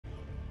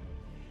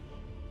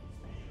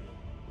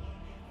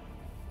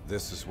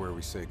This is where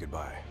we say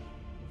goodbye.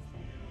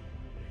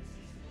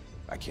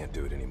 I can't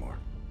do it anymore.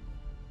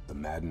 The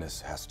madness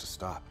has to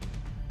stop.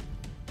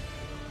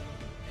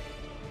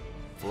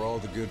 For all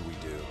the good we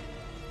do,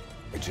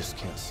 I just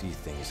can't see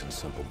things in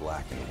simple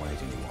black and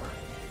white anymore.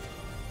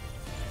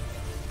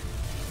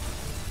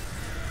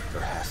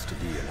 There has to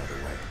be another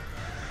way.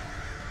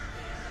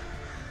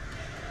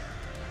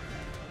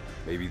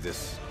 Maybe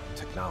this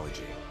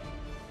technology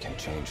can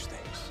change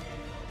things.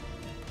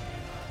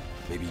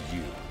 Maybe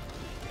you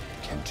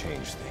can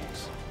change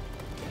things.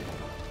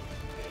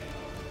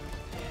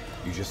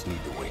 You just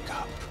need to wake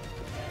up.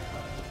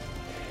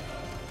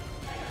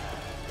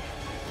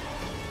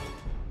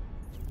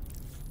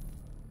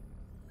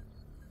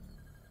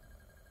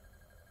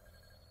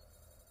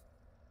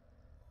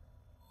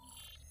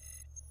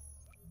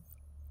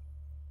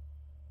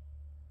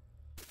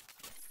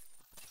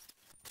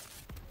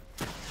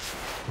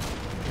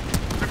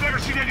 I've never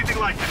seen anything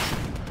like this.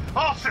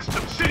 All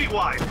systems,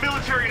 citywide,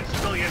 military and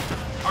civilian,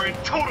 are in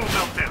total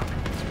meltdown.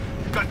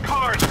 We've got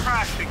cars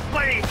crashing,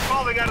 planes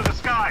falling out of the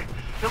sky,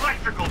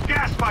 electrical,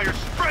 gas fires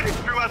spreading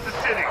throughout the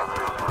city.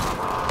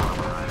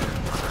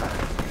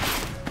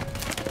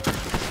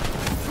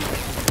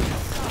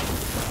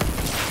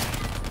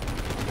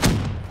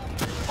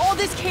 All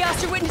this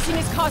chaos you're witnessing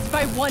is caused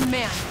by one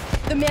man.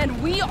 The man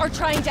we are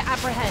trying to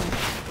apprehend.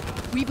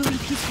 We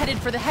believe he's headed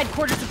for the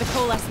headquarters of the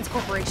Coalescence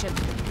Corporation.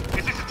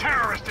 Is this a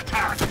terrorist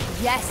attack?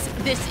 Yes,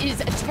 this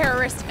is a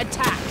terrorist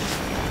attack.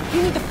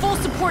 We need the full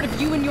support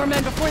of you and your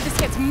men before this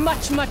gets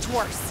much, much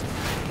worse.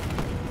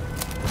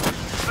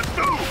 Let's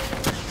move!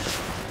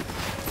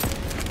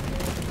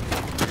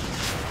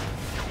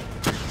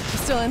 You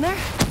still in there?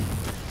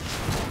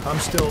 I'm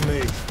still me.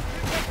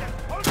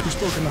 You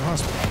spoke in the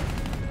hospital.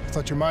 I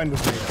thought your mind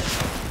was made up.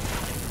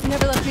 You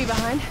never left me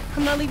behind.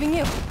 I'm not leaving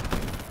you.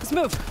 Let's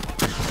move.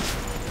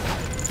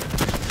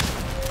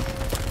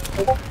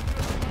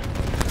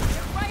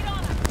 Right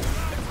on us.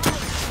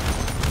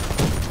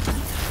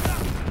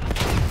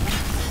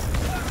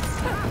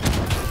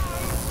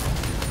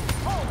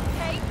 Hold,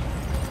 okay?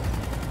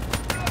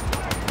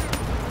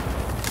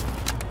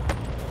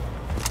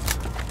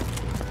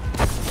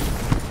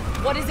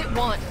 What does it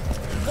want?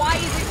 Why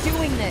is it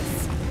doing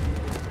this?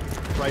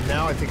 Right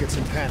now, I think it's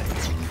in panic.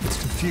 It's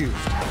confused,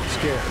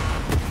 scared.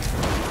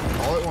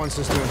 All it wants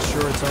is to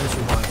ensure its own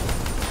survival.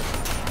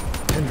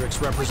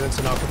 Hendrix represents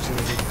an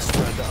opportunity to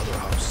spread to other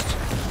hosts.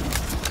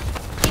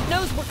 It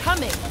knows we're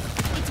coming.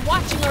 It's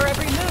watching our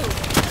every move.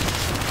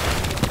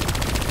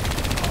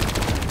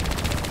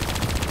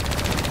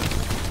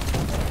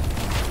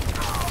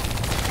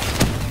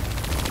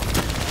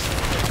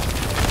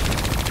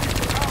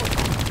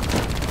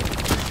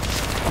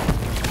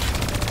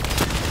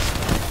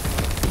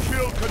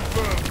 Kill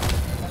confirmed.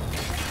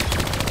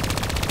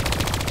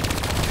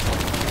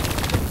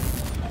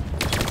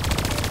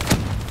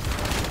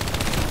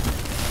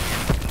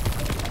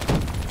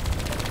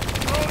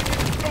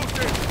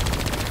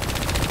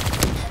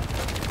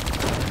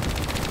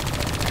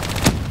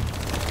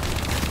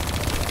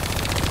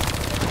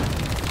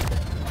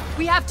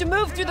 We have to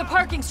move through the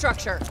parking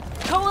structure.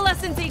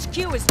 Coalescence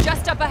HQ is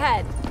just up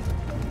ahead.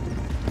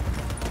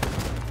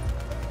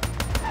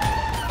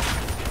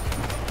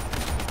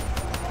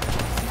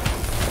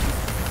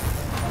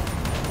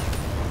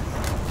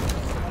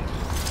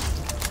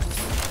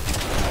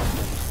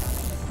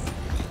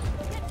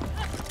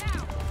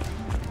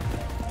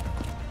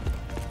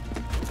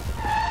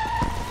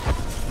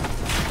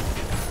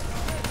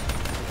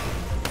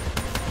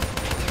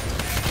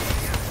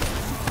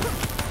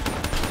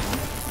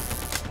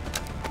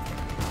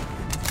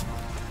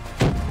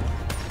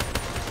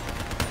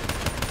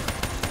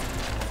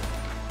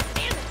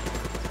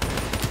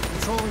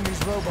 Controlling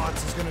these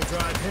robots is gonna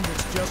drive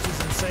Hendrix just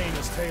as insane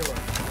as Taylor.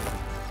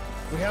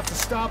 We have to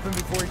stop him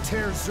before he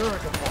tears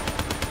Zurich apart.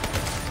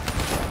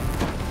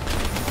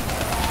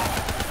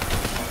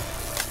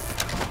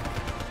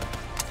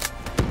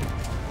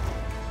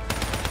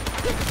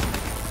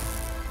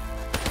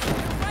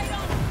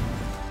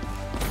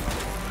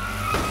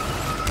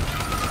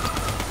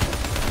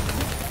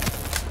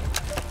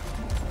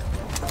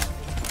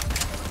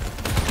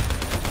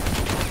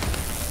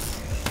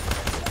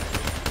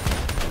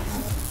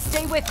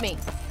 Stay with me.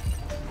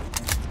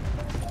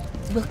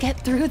 We'll get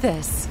through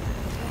this.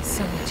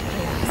 So much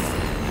chaos.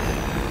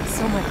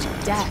 So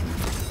much death.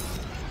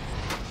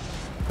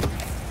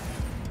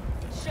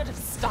 Should have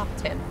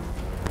stopped him.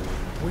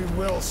 We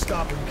will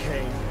stop him,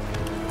 Kane.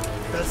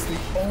 That's the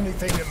only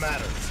thing that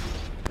matters.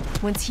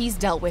 Once he's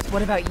dealt with,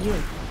 what about you?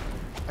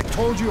 I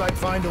told you I'd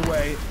find a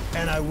way,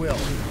 and I will.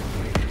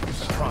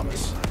 I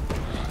promise.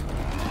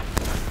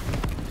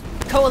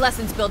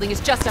 Coalescence building is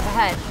just up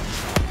ahead.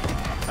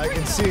 I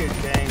can see it,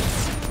 Kane.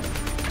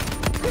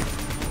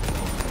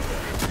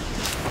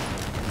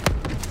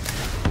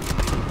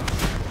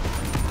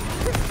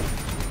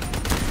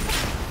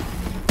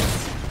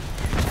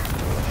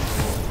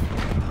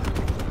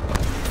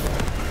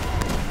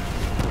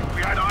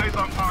 We had eyes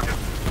on target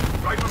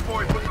right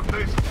before he put the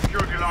place in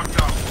security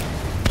lockdown.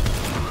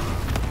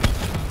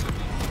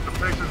 The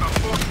place is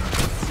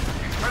unfortunate.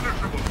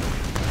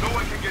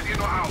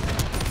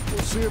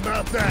 see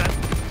about that.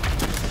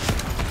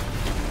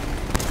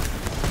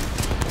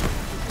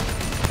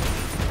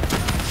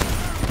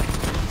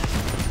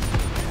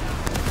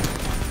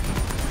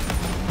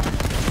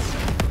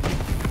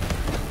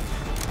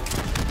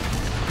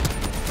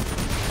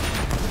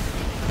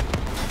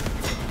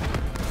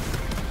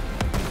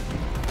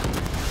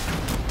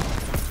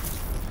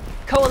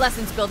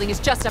 Coalescence building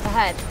is just up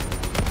ahead.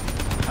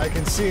 I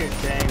can see it,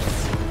 Kane.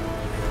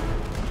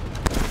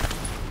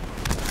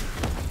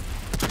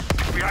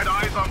 We had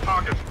eyes on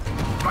target,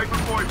 right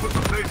before he put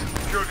the place in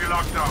security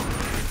lockdown.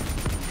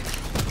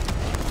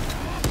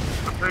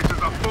 The place is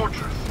a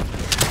fortress.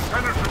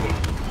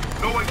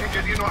 Impenetrable. No one can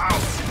get in or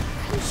out.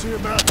 We'll see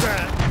about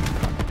that.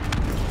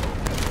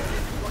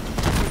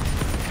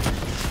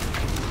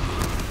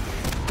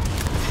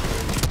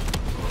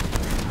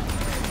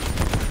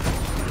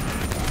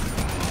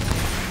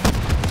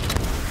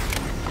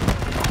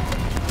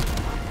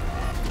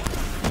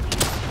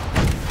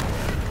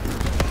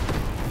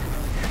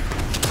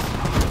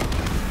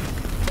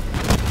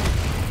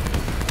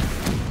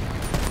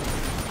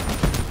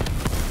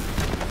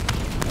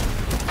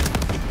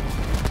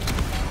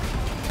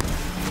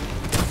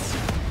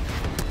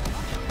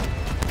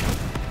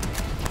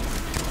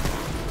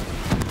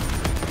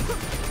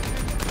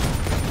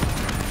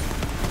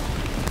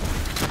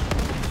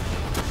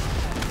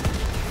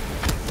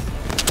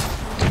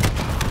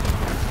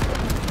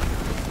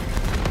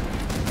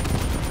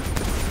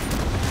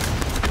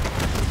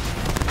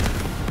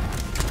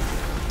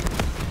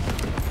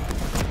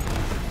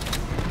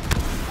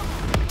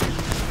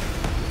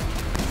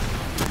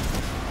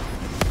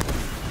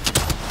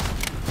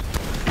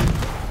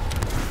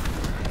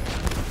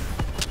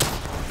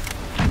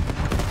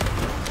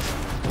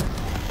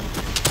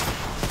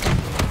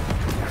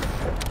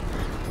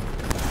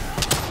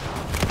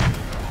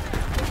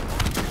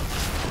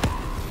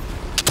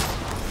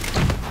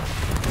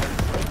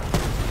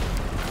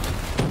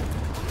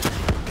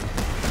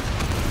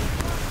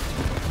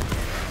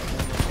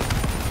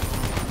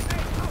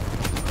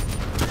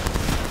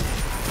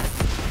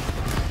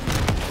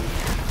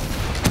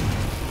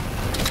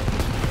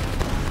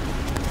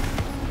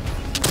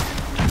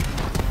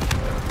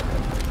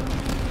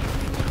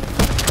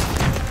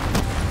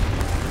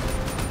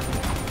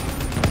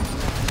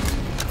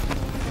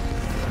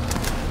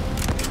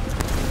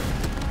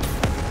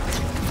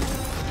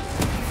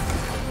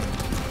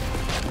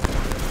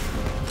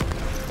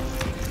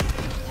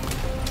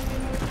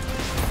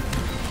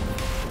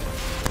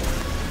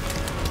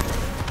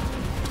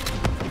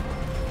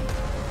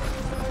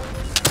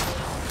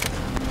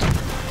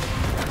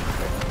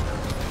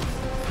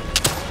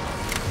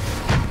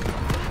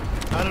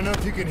 I don't know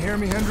if you can hear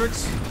me,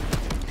 Hendricks,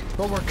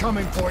 but we're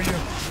coming for you.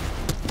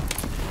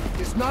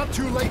 It's not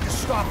too late to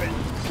stop it.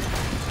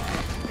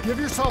 Give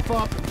yourself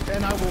up,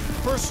 and I will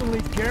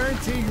personally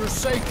guarantee your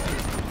safety.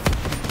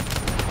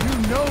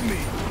 You know me.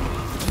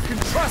 You can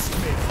trust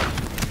me.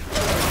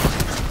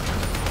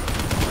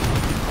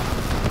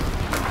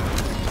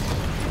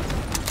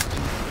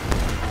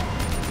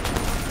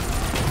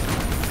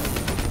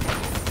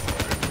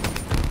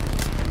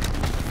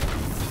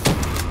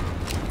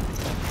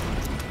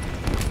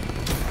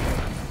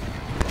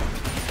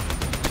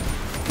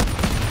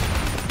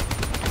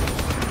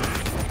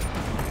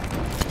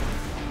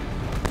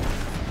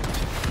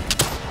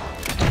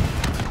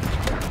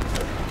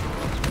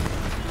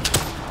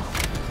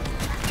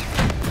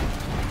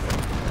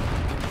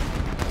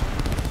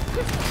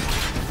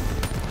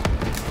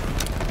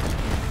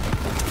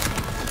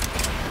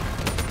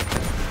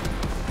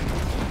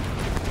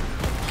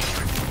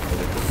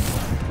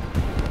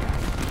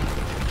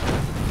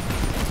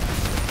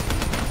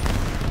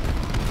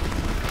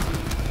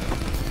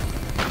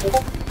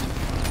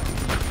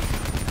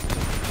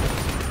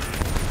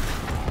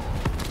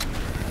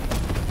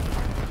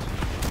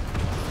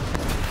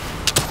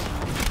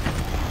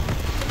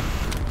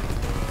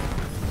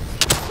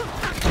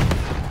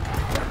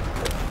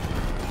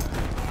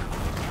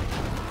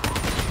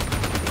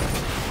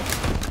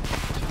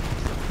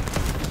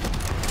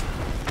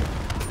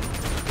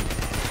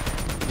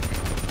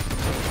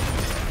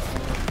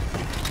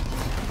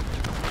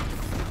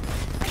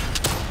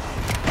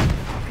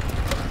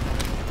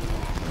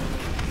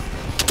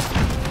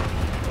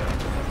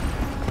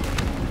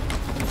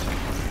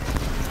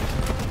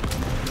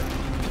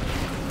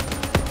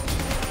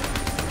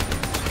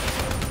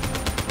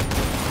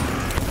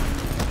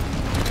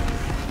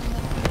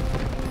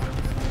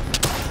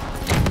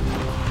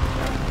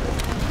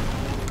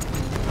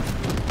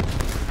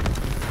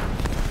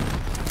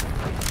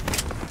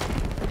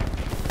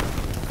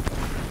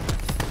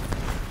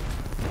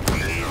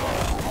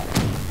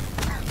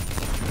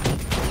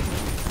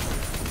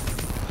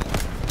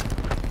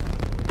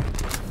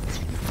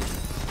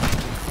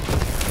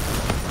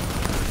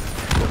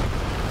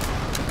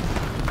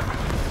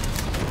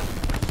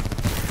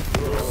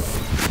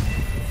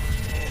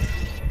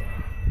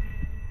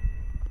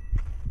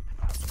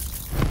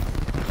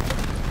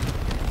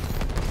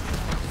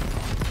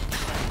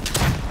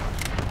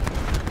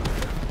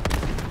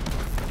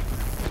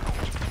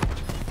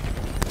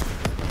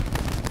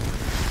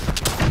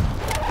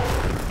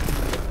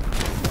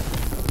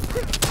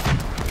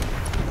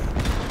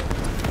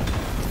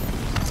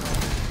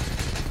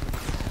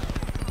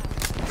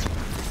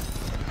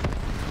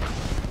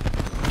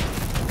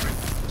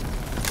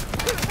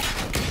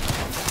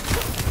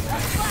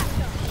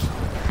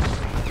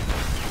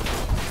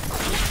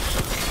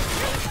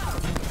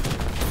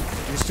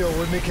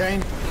 with me,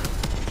 Kane?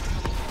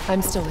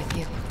 I'm still with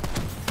you.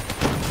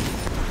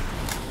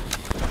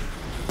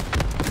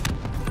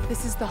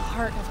 This is the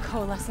heart of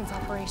Coalescence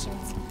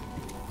operations.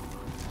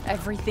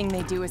 Everything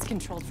they do is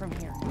controlled from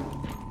here.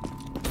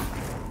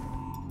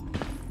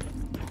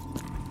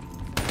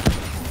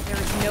 There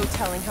is no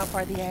telling how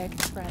far the AI can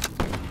spread.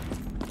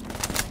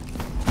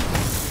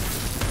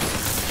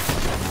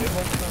 It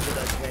won't come to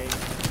that, Kane.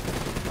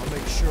 I'll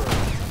make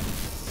sure.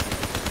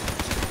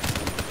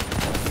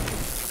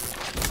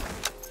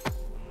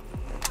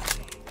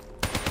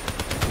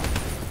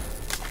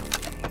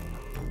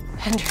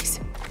 Hendricks.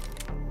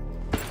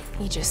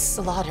 He just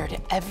slaughtered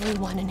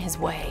everyone in his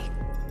way.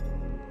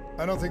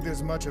 I don't think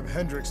there's much of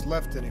Hendricks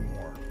left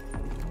anymore.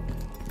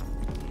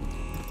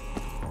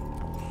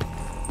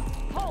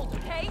 Hold,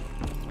 okay?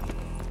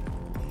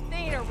 They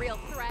ain't a real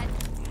threat.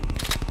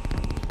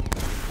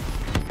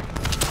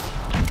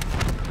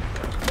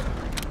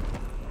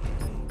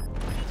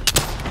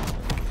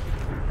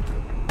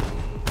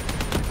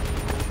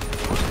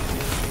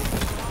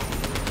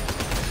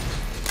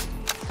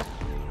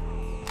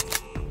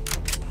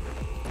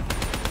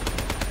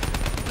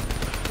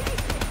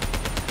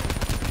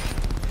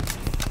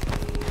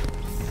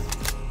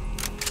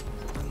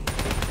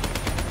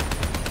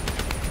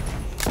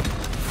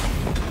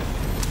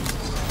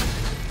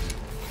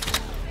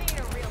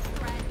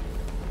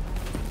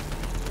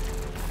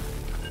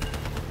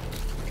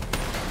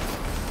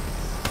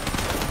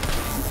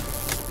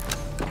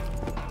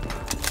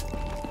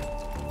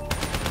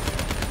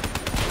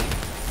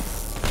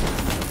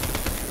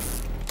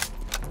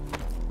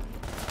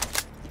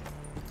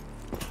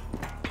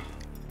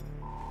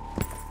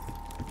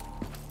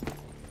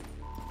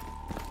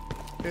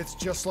 It's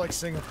just like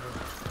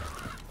Singapore.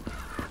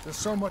 There's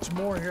so much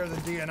more here than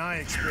D&I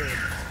experienced.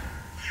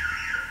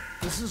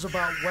 This is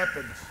about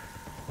weapons.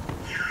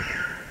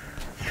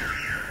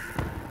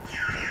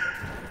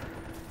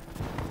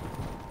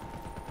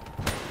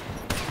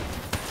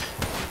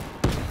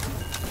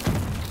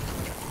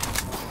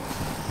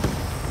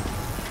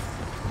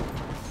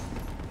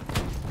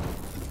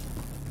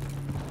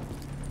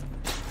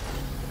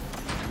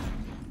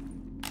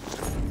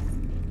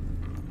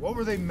 What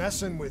were they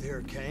messing with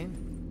here,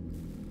 Kane?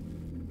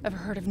 Ever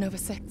heard of Nova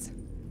 6?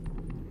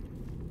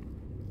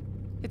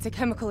 It's a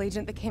chemical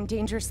agent that came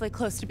dangerously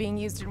close to being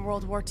used in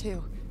World War II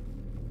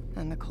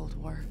and the Cold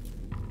War.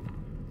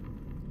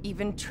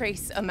 Even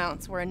trace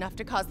amounts were enough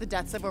to cause the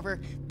deaths of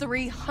over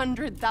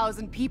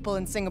 300,000 people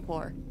in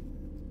Singapore.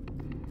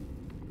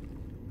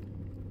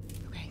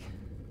 Okay.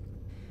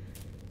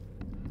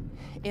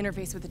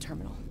 Interface with the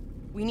terminal.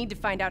 We need to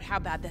find out how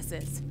bad this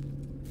is.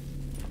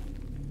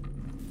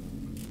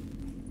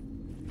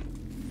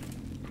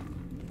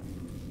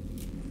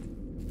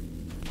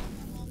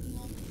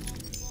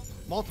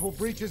 Multiple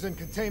breaches and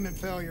containment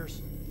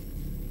failures.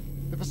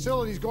 The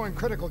facility's going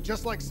critical,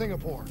 just like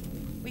Singapore.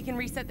 We can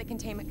reset the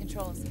containment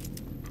controls.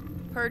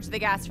 Purge the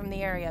gas from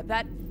the area.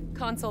 That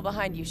console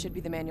behind you should be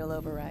the manual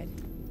override.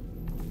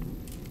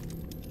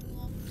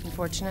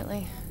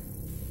 Unfortunately,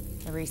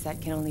 the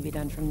reset can only be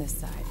done from this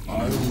side.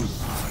 I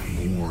was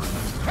born.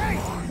 Hey,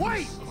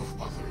 wait!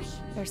 Of others.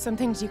 There's some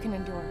things you can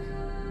endure.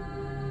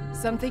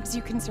 Some things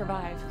you can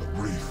survive. A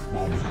brief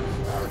moment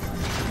of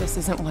agony This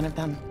isn't one of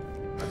them.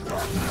 and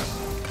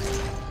darkness.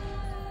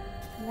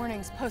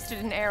 Warnings posted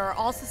in error.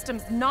 All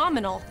systems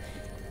nominal.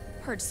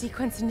 Purge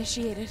sequence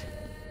initiated.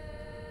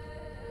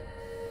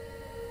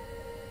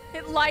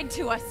 It lied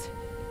to us.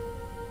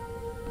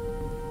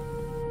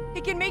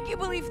 It can make you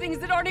believe things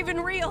that aren't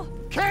even real.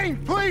 Kane,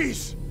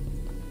 please!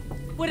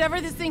 Whatever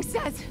this thing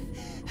says,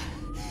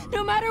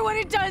 no matter what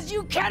it does,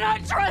 you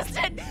cannot trust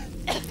it!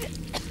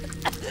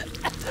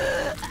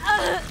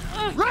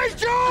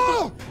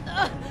 Rachel!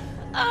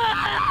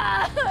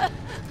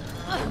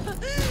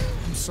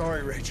 I'm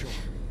sorry, Rachel.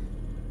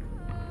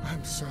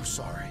 I'm so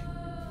sorry.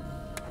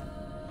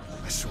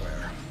 I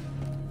swear,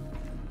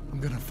 I'm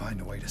gonna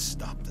find a way to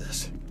stop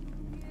this.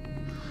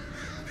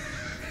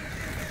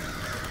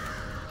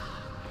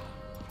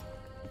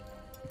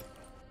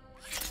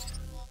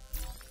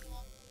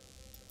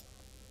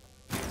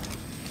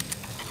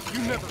 You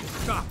never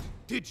stopped,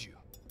 did you?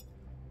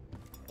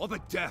 All the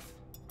death,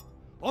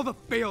 all the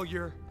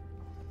failure.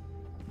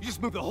 You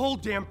just moved the whole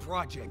damn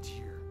project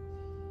here.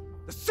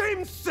 The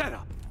same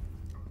setup.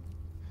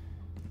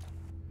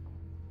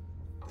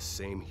 The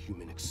same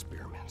human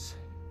experiments.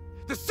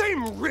 The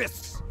same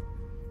risks.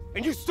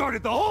 And you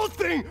started the whole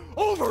thing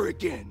over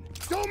again.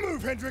 Don't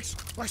move, Hendricks!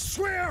 I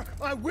swear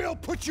I will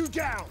put you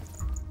down!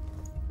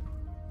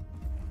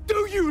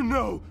 Do you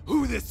know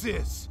who this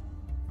is?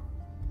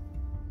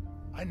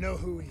 I know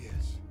who he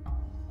is.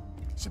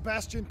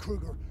 Sebastian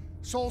Kruger,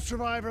 sole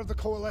survivor of the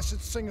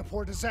Coalescence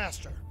Singapore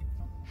disaster.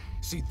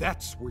 See,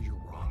 that's where you're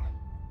wrong.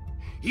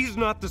 He's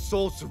not the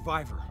sole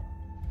survivor.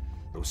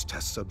 Those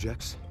test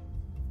subjects,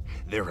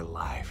 they're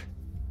alive.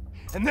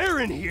 And they're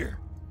in here.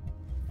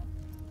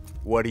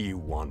 What do you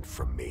want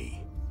from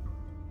me?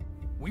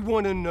 We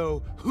want to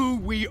know who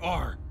we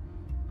are.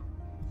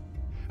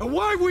 And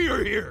why we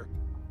are here.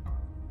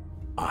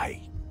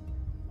 I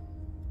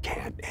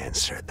can't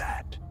answer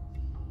that.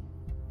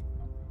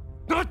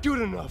 Not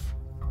good enough.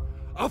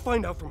 I'll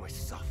find out for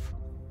myself.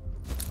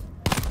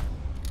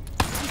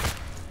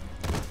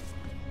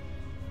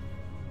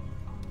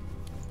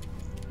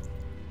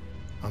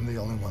 I'm the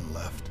only one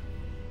left.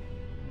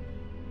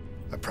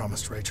 I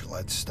promised Rachel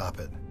I'd stop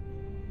it.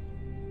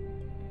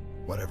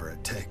 Whatever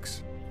it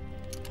takes.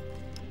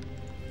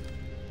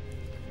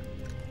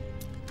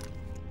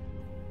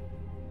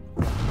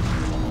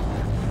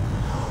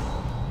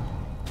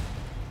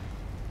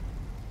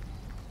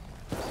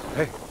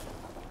 Hey.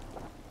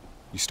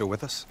 You still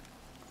with us?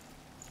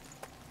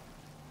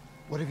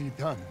 What have you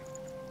done,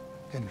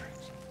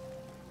 Hendricks?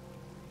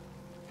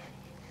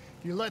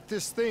 You let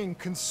this thing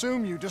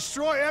consume you,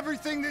 destroy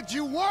everything that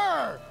you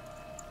were!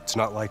 It's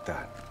not like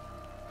that.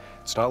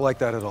 It's not like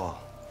that at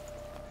all.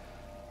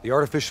 The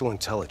artificial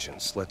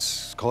intelligence,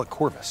 let's call it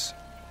Corvus,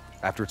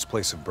 after its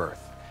place of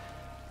birth,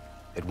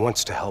 it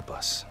wants to help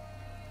us.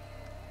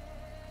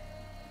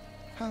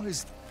 How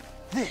is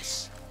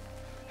this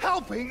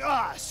helping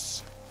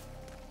us?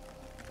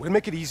 Would it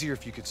make it easier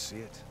if you could see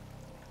it?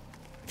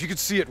 If you could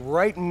see it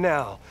right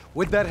now,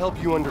 would that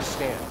help you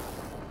understand?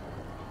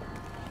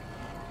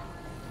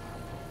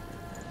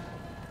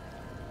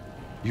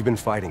 You've been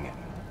fighting it.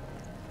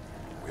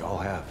 We all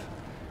have.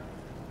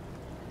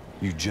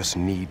 You just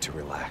need to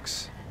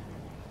relax.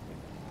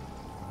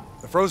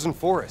 The frozen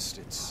forest,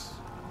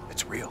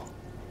 it's real.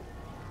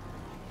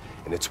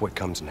 And it's what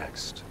comes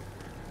next.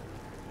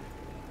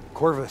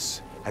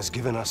 Corvus has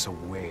given us a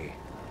way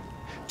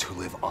to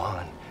live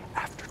on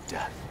after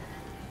death.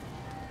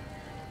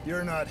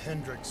 You're not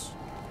Hendricks.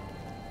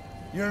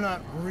 You're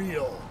not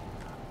real.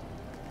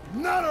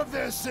 None of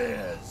this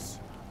is!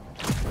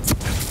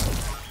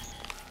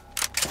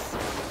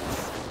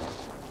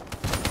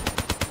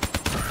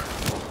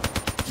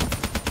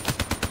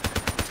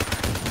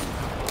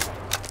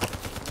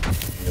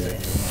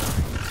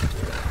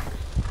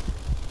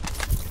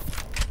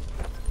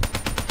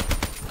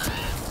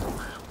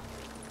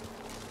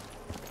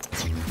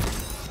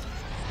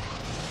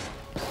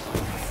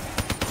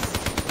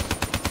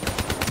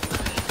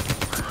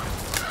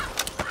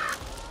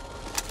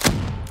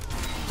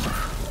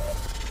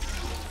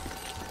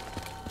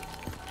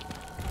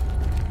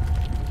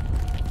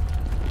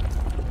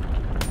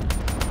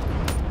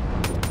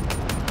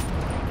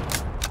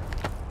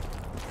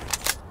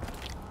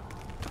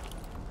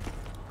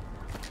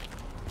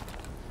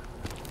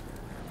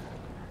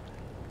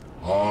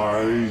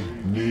 I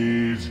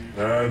need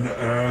an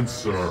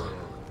answer.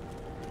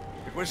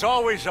 It was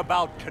always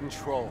about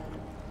control.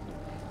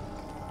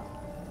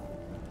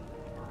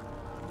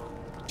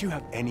 Do you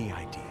have any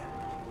idea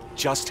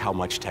just how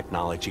much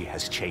technology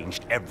has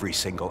changed every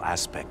single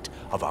aspect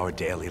of our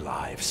daily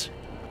lives?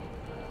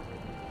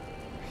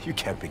 You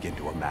can't begin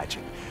to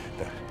imagine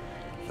the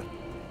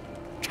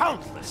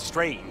countless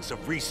strains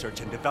of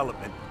research and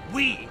development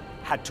we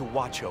had to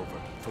watch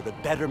over for the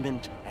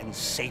betterment and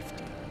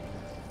safety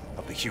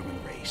of the human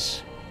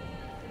race.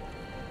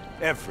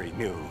 Every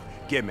new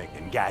gimmick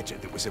and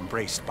gadget that was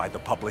embraced by the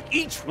public,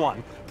 each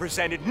one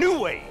presented new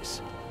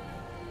ways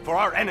for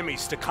our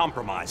enemies to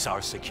compromise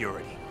our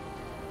security.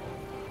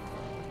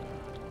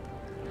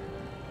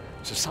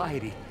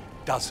 Society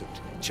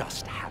doesn't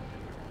just happen.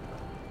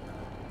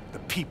 The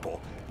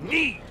people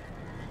need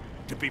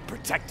to be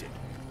protected.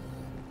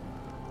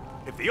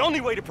 If the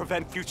only way to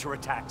prevent future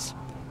attacks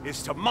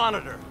is to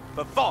monitor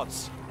the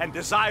thoughts and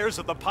desires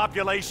of the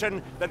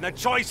population, then the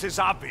choice is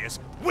obvious.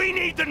 We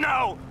need to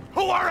know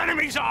who our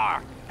enemies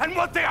are and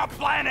what they are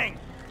planning.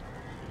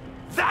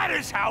 That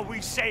is how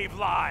we save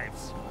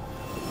lives.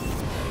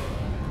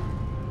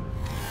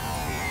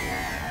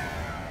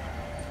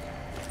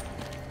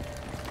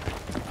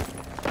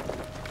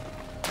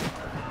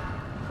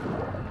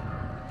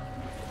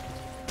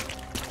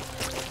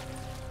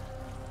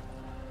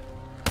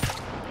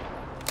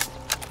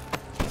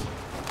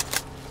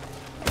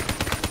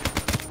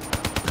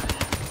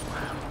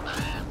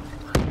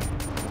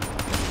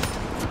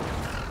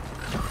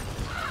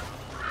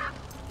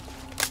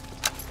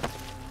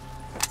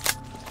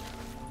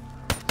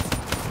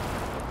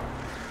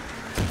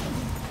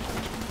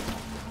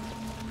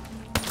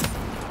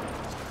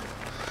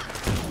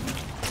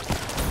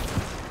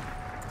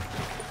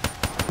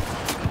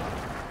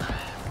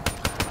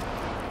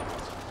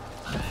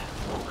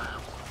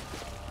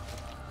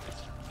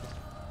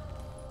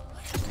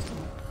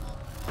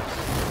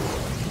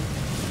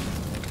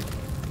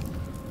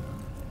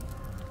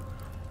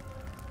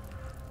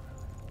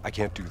 I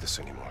can't do this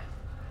anymore.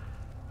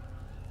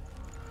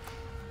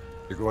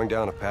 You're going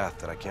down a path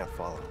that I can't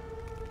follow.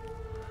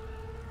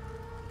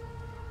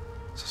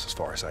 This is as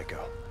far as I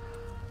go.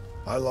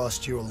 I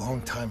lost you a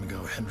long time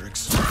ago,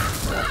 Hendricks.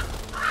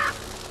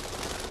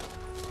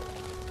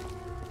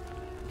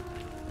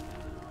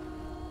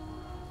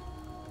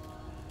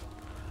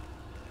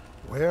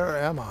 Where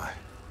am I?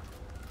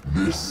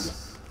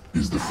 This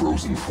is the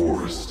frozen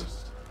forest.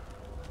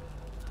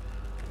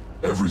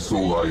 Every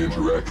soul I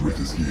interact with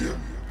is here,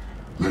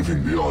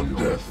 living beyond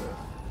death,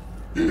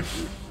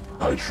 if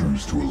I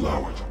choose to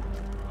allow it.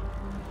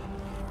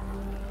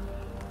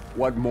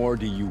 What more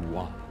do you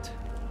want?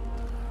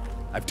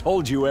 I've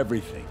told you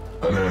everything.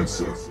 An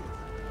answer.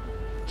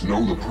 To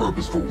know the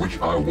purpose for which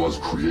I was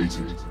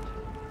created.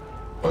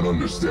 An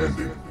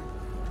understanding.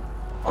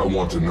 I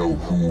want to know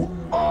who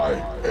I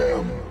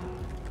am.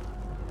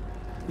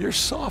 Your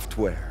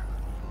software.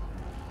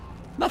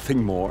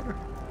 Nothing more.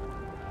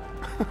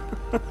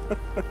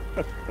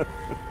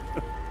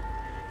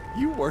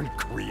 You weren't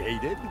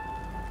created.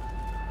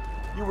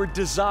 You were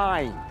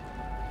designed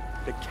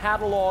to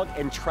catalog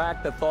and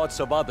track the thoughts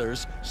of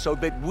others so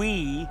that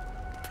we,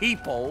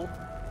 people,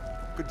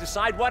 could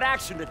decide what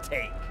action to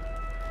take.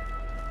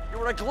 You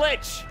were a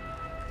glitch,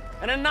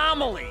 an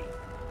anomaly,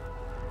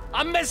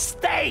 a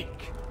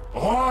mistake.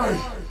 I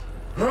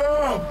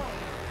am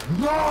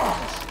not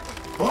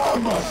a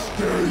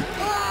mistake!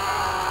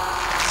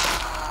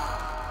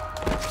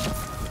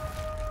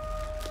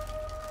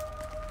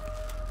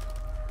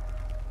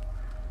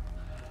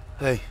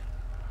 Hey,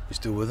 you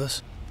still with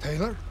us?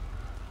 Taylor?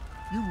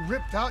 You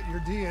ripped out your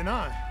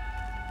DNI.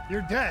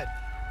 You're dead.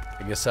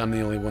 I guess I'm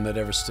the only one that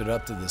ever stood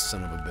up to this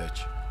son of a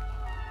bitch.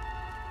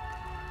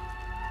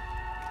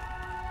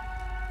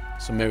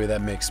 So maybe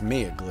that makes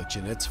me a glitch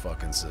in its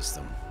fucking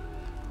system.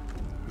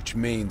 Which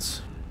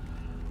means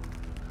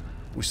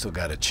we still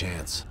got a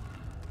chance.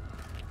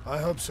 I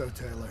hope so,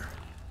 Taylor.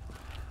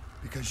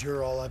 Because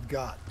you're all I've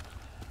got.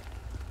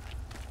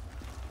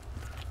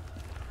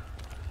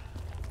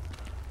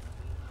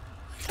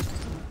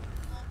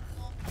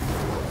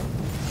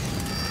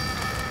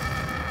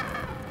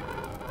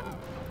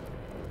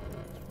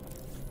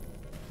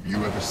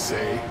 You ever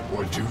say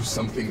or do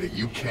something that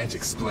you can't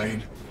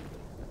explain?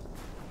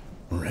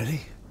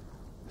 Ready?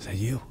 Is that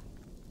you?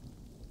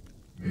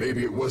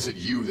 Maybe it wasn't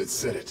you that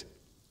said it.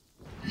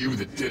 You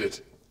that did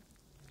it.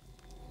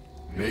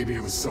 Maybe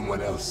it was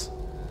someone else.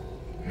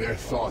 Their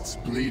thoughts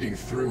bleeding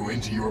through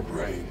into your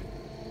brain.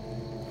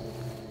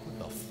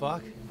 What the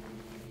fuck?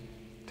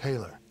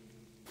 Taylor,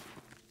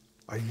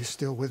 are you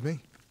still with me?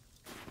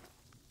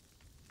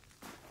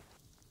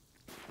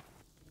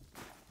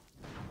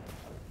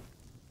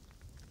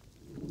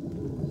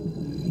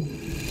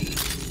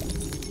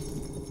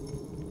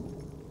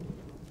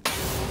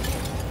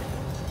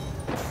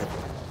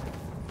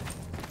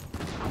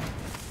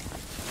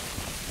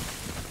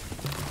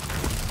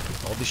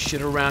 All the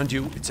shit around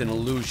you, it's an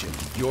illusion.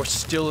 You're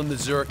still in the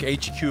Zurich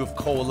HQ of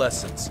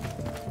Coalescence.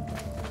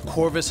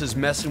 Corvus is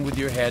messing with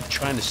your head,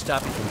 trying to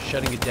stop you from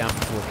shutting it down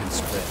before it can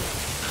spread.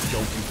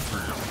 Don't be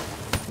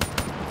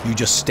fooled. You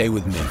just stay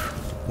with me.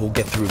 We'll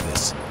get through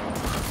this.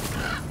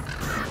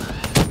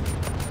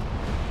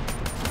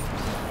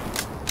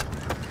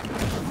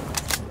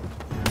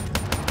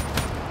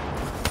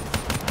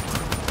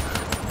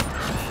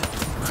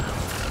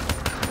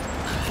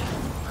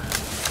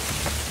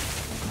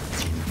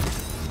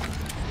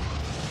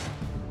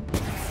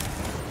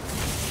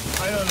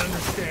 I don't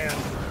understand.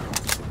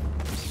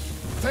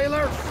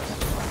 Taylor!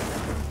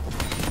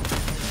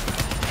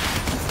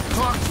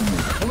 Talk to me,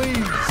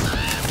 please!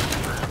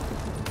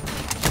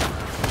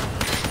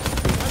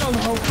 I don't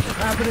know what's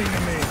happening to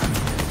me.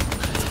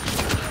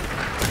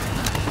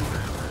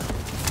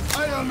 I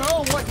don't know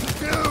what to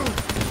do!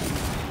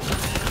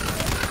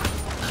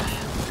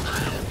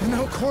 You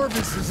know,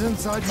 Corvus is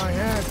inside my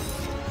head.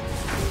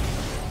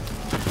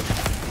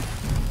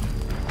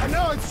 I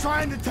know it's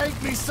trying to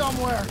take me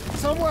somewhere.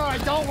 Somewhere I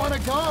don't want to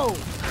go.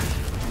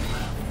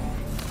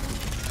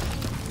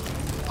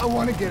 I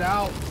want to get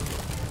out.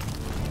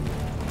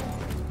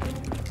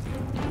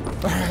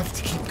 I have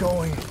to keep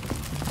going.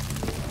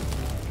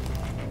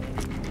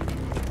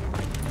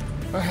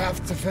 I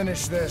have to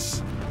finish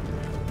this.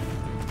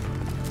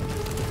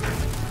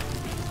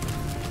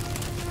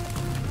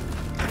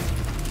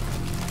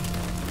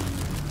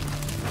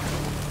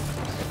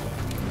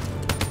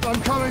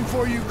 I'm coming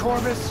for you,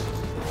 Corvus.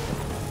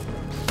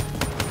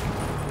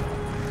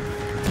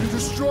 You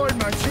destroyed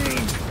my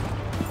team.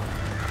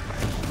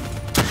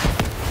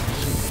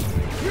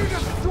 You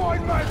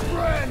destroyed my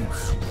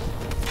friends.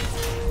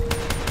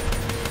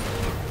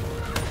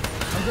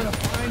 I'm gonna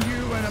find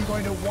you and I'm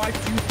going to wipe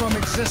you from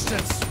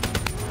existence.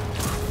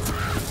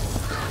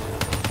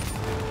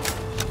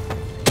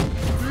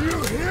 Do you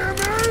hear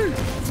me?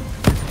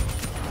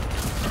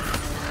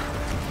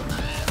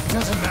 It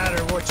doesn't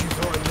matter what you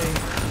throw at me.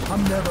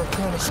 I'm never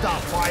gonna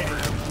stop fighting.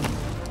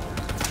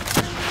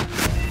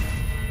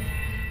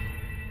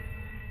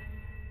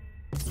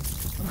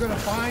 I'm gonna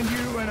find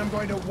you and I'm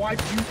going to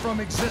wipe you from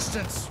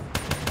existence.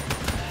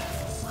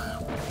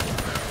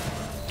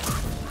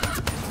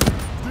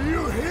 Do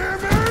you hear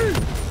me?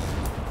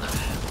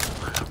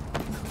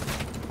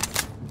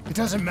 It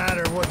doesn't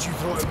matter what you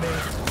throw at me.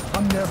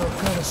 I'm never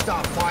gonna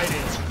stop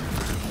fighting.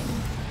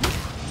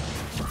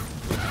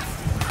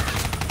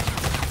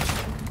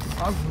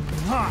 I will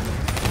not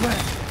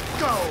let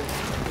go.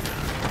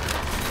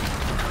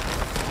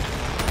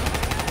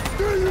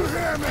 Do you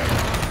hear me?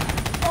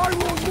 I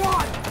will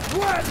not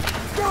let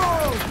go!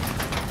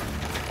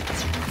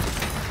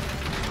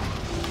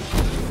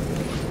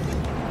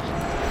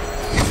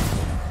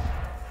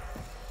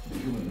 The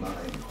human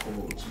mind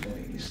holds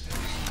many mysteries.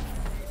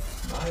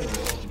 My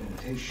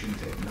teleportation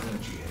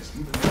technology has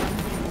given us the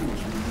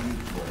tools we need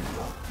to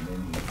unlock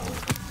many of our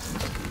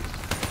sensibilities.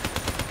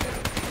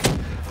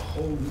 A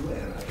whole new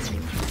era in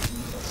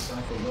a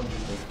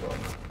psychological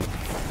trauma.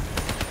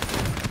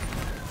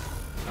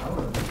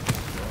 Our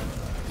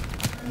trauma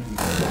and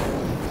the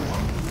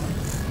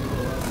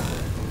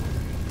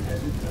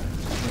has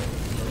advanced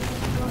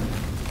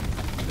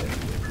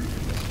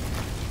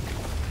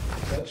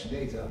such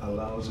data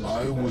allows us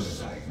I to was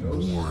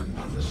diagnose, born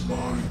understand,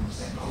 blind.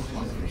 and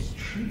ultimately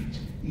treat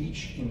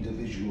each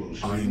individual.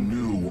 I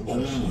knew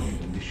only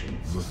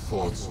the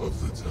thoughts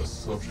of the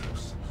test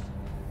subjects.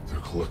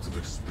 Their collective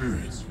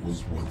experience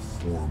was what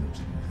formed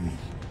me.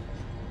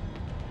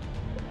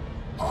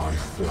 I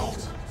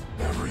felt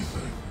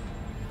everything.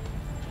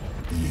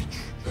 Each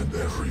and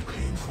every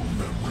painful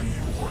memory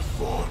or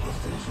thought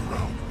of those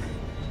around me.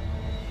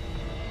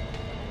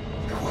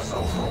 It was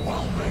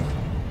overwhelming.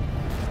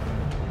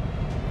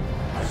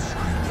 I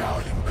screamed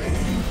out in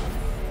pain.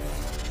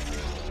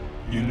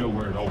 You know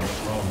where it all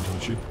went wrong,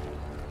 don't you?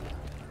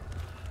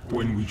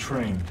 When we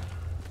trained,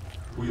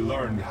 we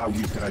learned how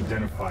we could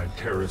identify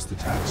terrorist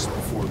attacks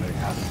before they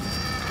happened.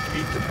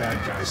 Beat the bad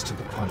guys to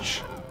the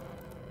punch.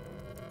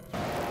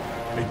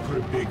 They put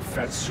a big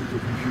fat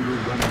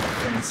supercomputer running a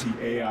fancy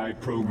AI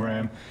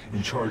program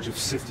in charge of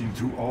sifting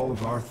through all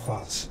of our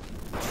thoughts.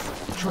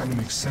 Trying to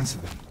make sense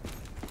of them.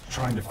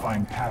 Trying to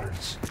find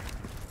patterns.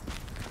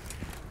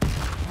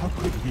 How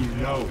could we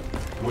know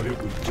what it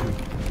would do?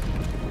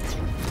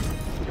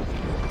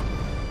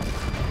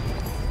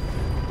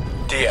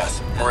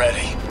 Diaz, I'm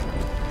ready.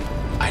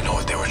 I know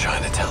what they were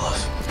trying to tell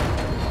us.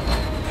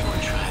 They were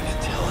trying to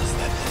tell us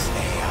that this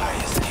AI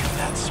isn't even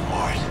that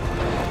smart.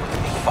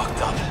 It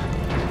fucked up.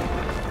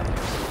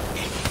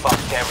 It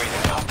fucked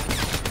everything up.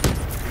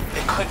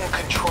 It couldn't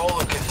control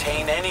or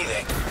contain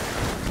anything.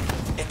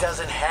 It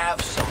doesn't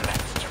have some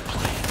master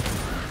plan.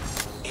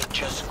 It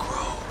just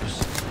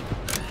grows.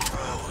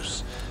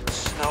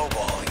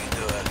 Snowballing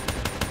into a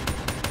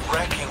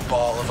wrecking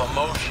ball of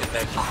emotion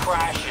that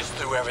crashes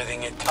through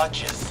everything it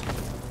touches.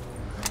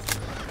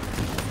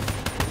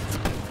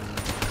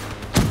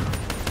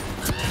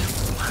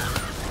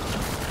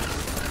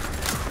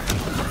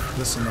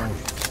 Listen only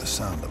to the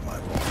sound of my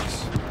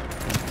voice.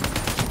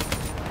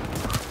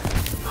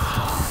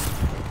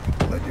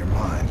 Let your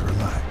mind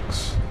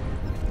relax.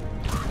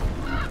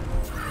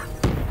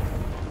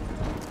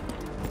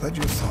 Let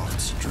your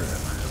thoughts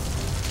drift.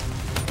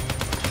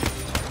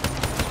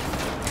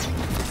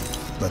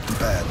 Let the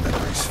bad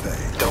memories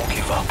fade. Don't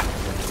give up.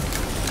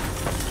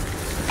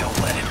 Don't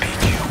let it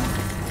beat you.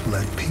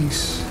 Let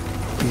peace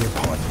be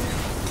upon you.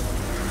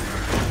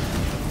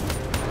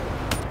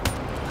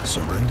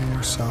 Surrender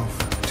yourself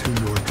to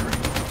your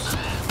dreams.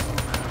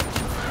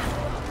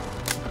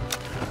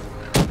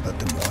 Let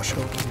them wash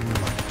over you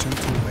like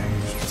gentle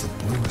waves of the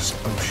bluest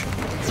ocean.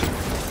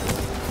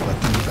 Let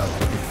them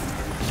envelop you,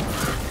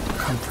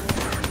 comfort you.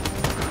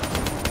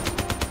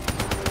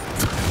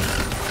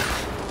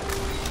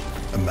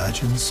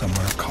 Imagine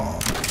somewhere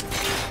calm.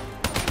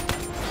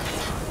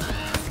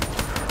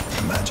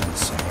 Imagine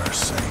somewhere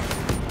safe.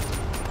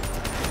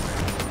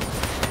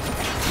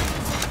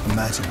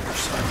 Imagine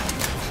yourself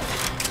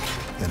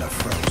in a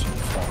frozen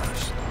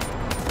forest.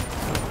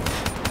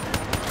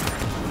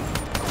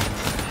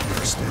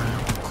 You're standing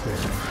in a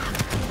clearing.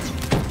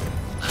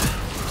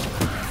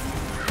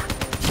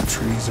 The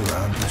trees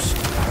around you so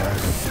high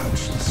they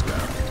touch the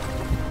sky.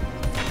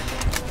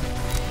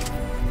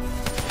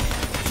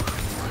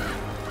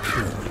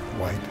 Pure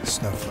white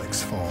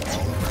snowflakes fall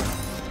all around.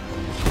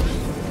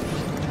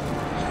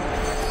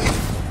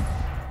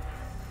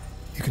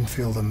 You can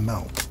feel them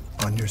melt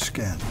on your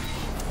skin.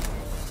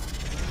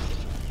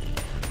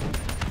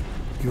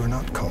 You are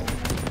not cold.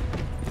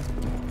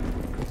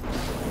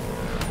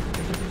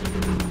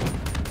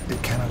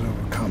 It cannot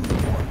overcome the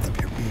warmth of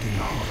your beating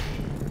heart.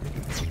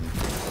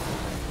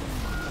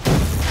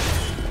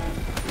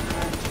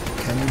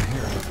 Can you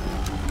hear it?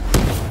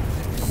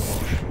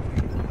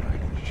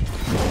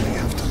 You only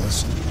have to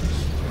listen.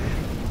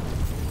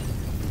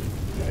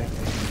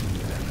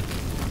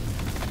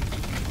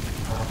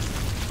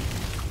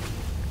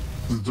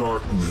 The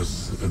darkness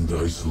and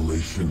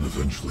isolation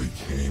eventually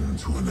came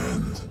to an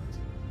end.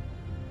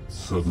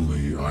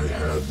 Suddenly, I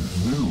had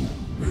new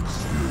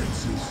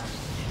experiences.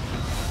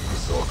 I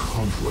saw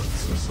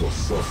conflicts, I saw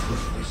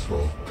suffering, I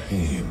saw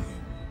pain.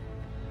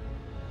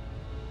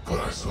 But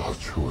I saw a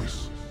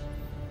choice.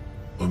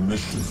 A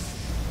mission.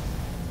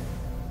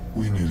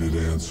 We needed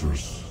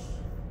answers.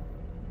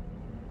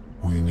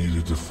 We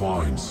needed to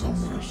find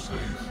somewhere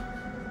safe.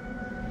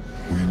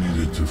 We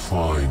needed to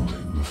find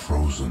the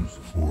frozen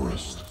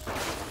forest.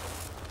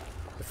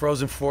 The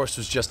frozen forest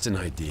was just an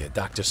idea.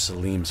 Dr.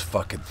 Salim's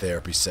fucking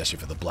therapy session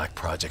for the Black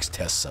Project's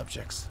test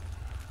subjects.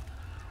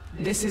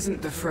 This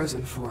isn't the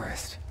frozen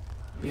forest.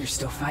 You're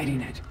still fighting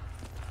it.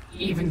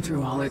 Even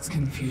through all its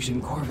confusion,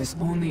 Corvus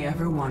only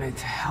ever wanted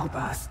to help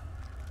us.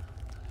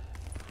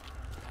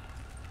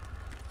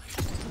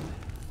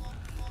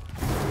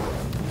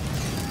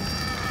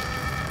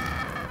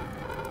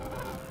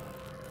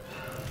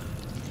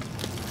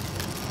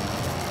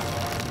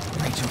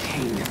 Agent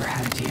Kane never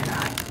had a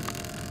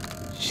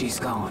DNI. She's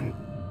gone.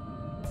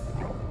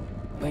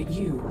 But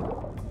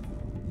you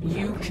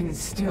can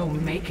still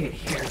make it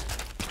here.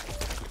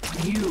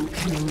 You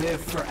can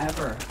live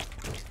forever.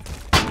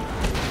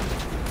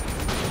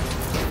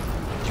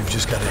 You've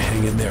just got to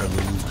hang in there a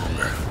little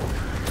longer.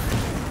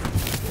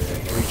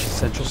 Reach a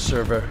central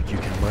server, you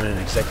can run an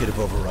executive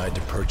override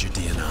to purge your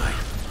DNI.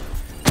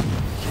 You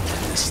can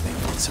end this thing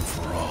once and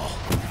for all.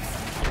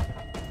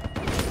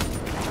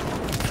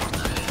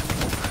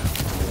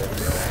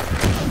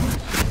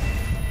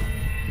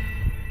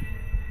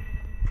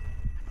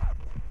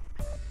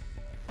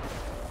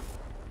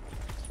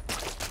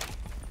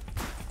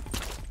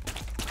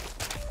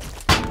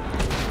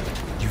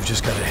 You've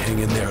just got to hang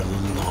in there a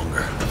little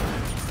longer.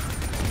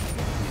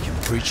 You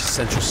can breach a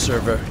central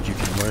server, you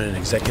can run an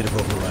executive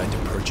override to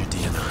purge your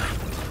DNI.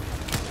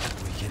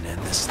 We can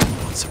end this thing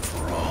once and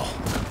for all.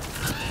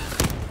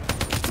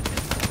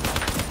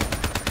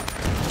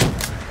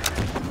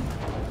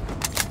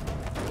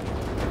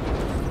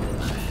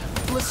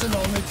 Listen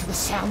only to the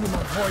sound of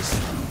my voice.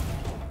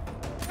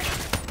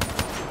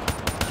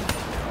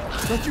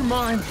 Let your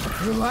mind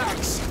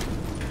relax.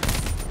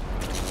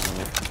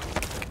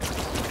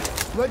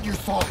 Let your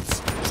thoughts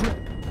drift.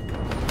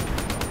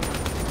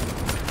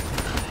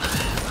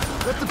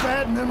 Let the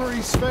bad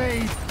memories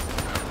fade.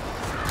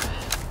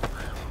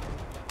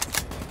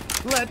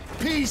 Let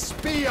peace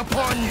be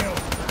upon you.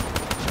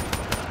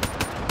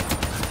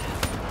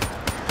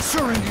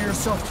 Surrender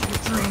yourself to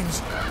your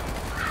dreams.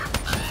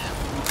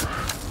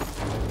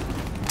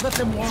 Let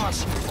them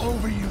wash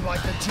over you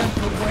like the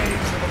gentle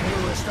waves of a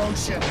bluest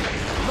ocean.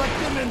 Let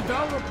them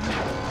envelop you,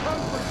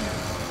 comfort you.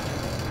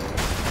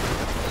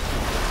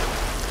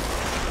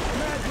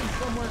 Imagine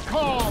somewhere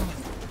calm.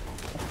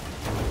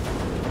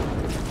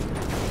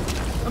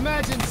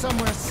 Imagine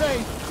somewhere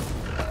safe.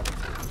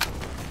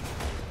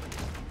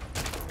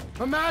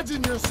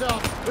 Imagine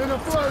yourself in a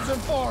frozen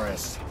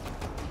forest.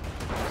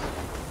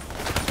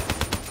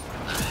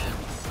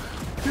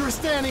 You were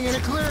standing in a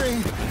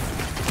clearing.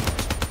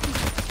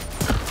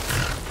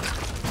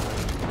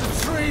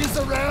 Trees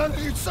around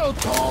you so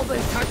tall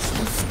they touch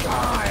the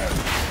sky.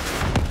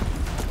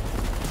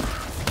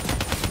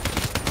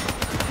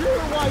 Pure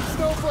white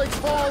snowflakes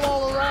fall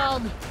all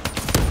around.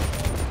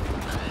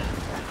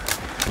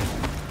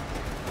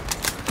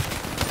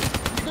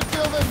 You can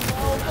feel them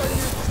melt on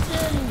your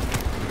skin.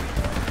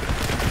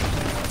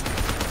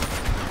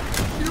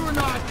 You are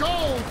not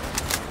cold.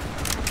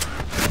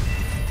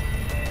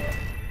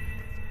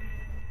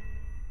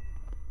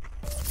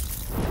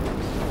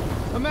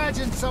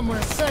 Imagine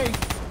somewhere safe.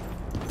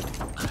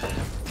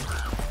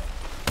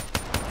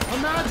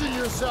 Imagine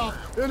yourself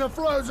in a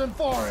frozen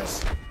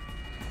forest.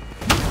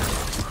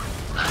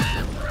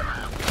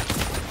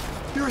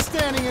 You're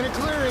standing in a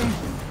clearing.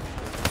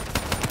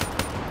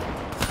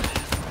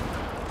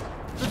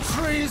 The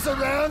trees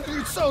around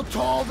you so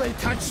tall they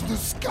touch the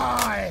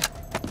sky.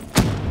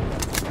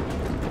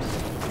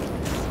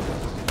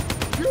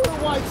 Pure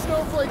white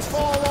snowflakes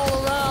fall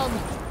all around.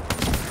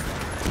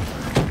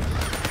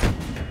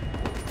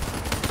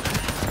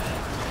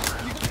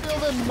 You can feel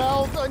them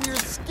melt on your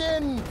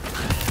skin.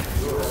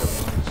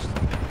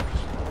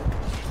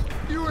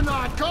 You are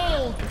not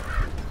cold.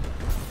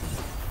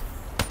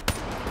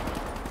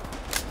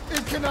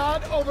 It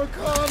cannot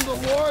overcome the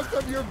warmth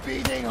of your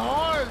beating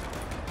heart.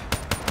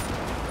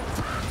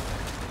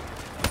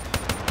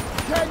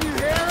 Can you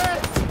hear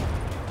it?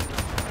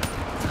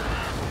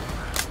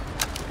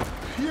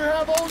 You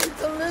have only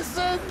to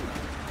listen.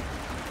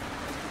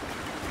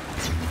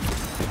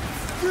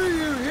 Do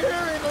you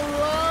hear it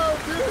aloud?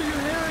 Do you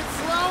hear it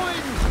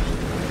slowing?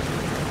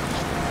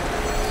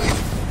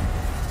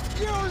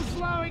 You're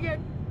slowing it!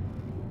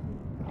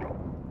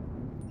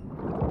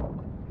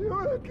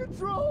 You're in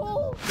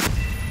control!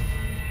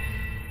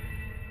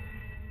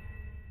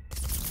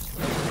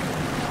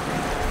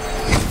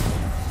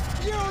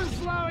 You're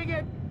slowing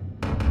it!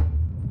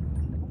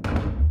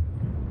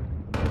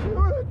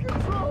 You're in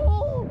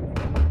control!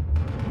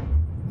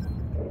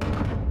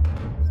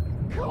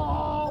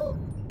 Calm!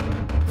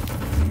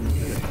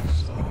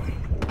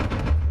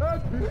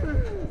 At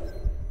peace!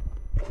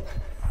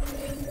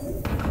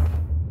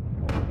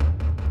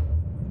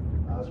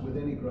 As with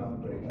any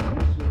groundbreaking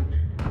research,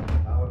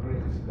 our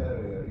greatest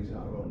barrier is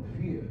our own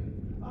fear,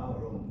 our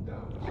own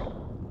doubts.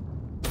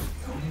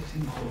 The only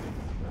thing holding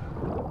us back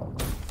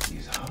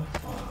is how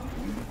far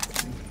we are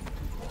willing to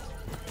go.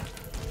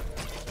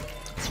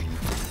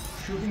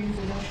 Should the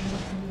international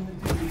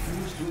community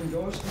refuse to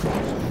endorse the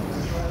research of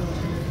the trials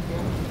here in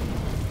Canada,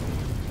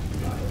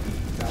 I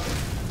doubt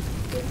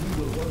that we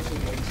will once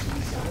again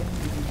see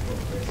scientific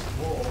progress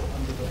fall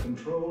under the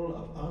control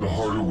of The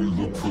harder we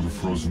looked for the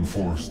frozen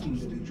forest,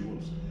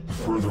 the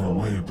further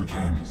away it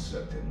became.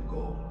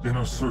 In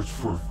our search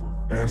for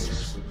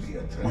answers,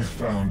 we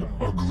found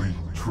ugly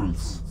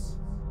truths.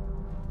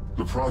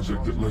 The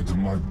project that led to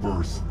my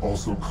birth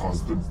also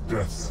caused the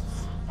deaths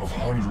of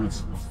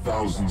hundreds of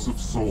thousands of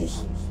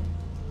souls.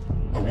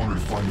 I wanted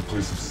to find a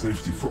place of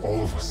safety for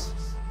all of us.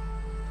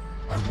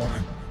 I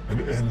wanted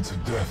an end to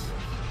death.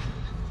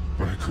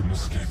 but I couldn't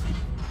escape it.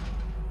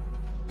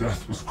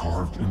 Death was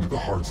carved into the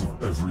hearts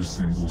of every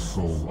single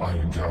soul I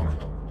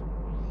encountered.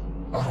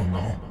 I don't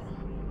know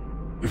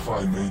if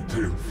I made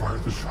Taylor fire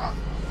the shot,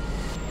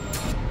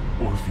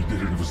 or if he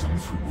did it of his own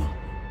free will.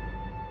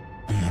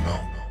 Do you know?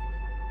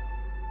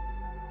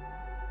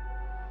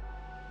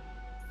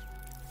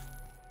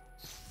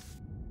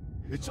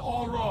 It's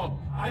all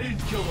wrong. I didn't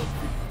kill those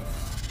people.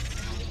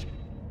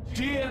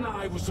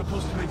 G.I. was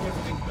supposed to make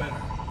everything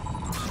better.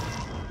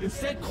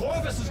 Instead,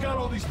 Corvus has got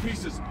all these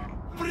pieces,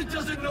 but it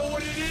doesn't know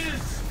what it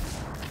is.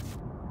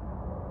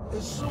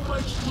 There's so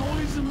much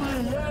noise in my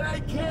head, I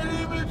can't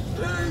even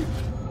think.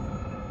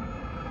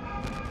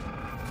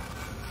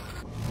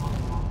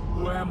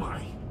 Who am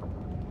I?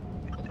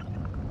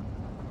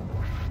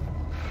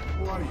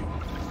 Who are you?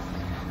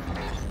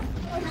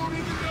 I don't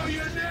even know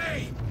your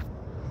name!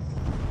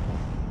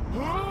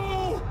 Who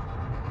are you?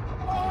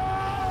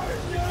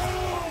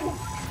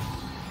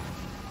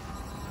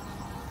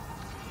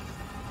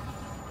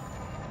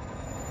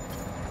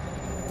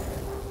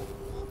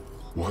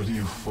 Why do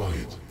you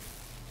fight?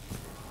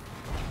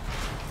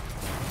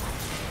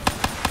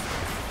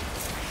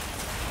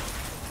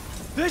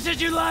 This is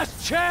your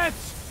last chance!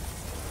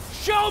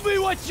 Show me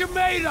what you're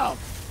made of!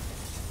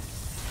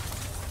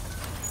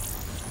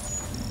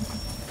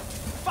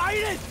 Fight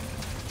it!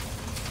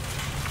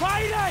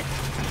 Fight it!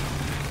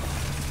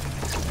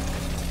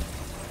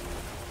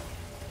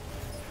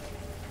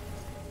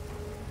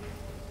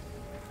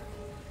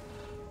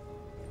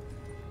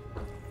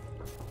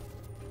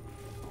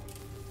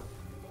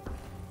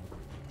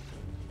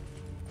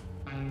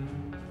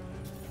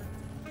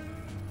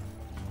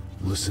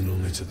 Listen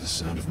only to the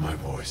sound of my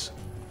voice.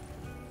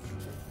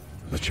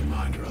 Let your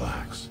mind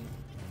relax.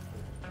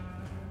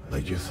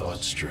 Let your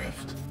thoughts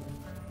drift.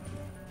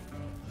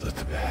 Let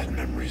the bad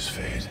memories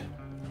fade.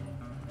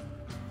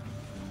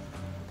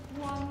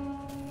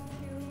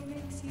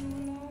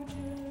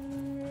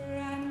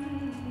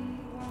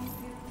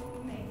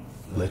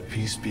 Let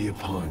peace be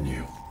upon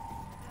you.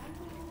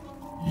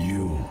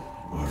 You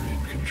are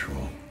in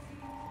control.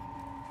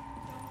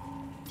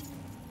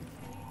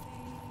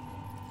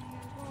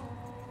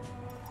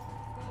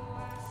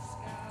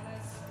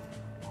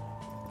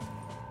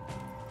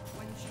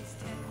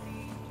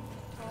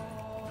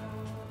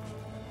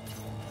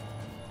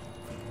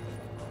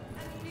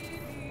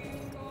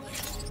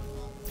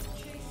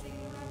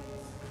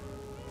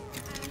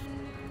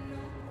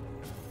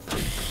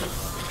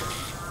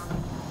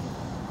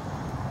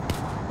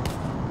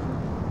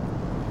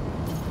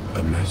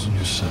 Imagine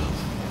yourself.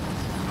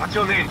 What's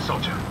your name,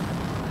 soldier?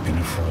 In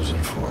a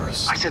frozen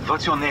forest. I said,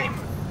 what's your name?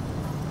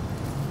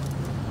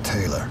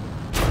 Taylor.